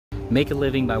Make a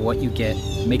living by what you get,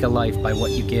 make a life by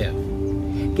what you give.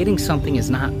 Getting something is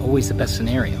not always the best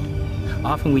scenario.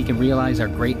 Often we can realize our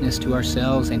greatness to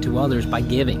ourselves and to others by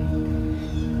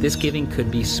giving. This giving could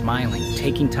be smiling,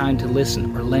 taking time to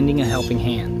listen, or lending a helping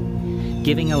hand.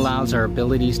 Giving allows our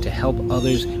abilities to help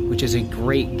others, which is a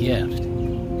great gift.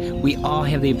 We all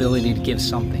have the ability to give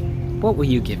something. What will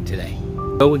you give today?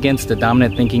 Go against the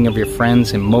dominant thinking of your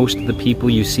friends and most of the people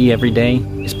you see every day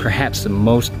is perhaps the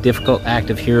most difficult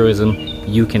act of heroism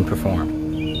you can perform.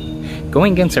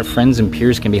 Going against our friends and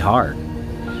peers can be hard,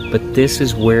 but this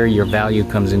is where your value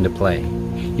comes into play.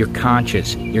 You're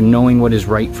conscious, you're knowing what is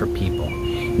right for people,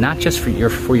 not just for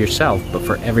yourself, but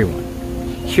for everyone.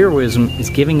 Heroism is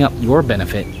giving up your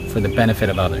benefit for the benefit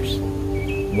of others.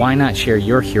 Why not share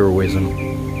your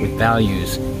heroism with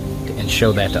values and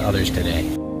show that to others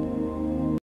today?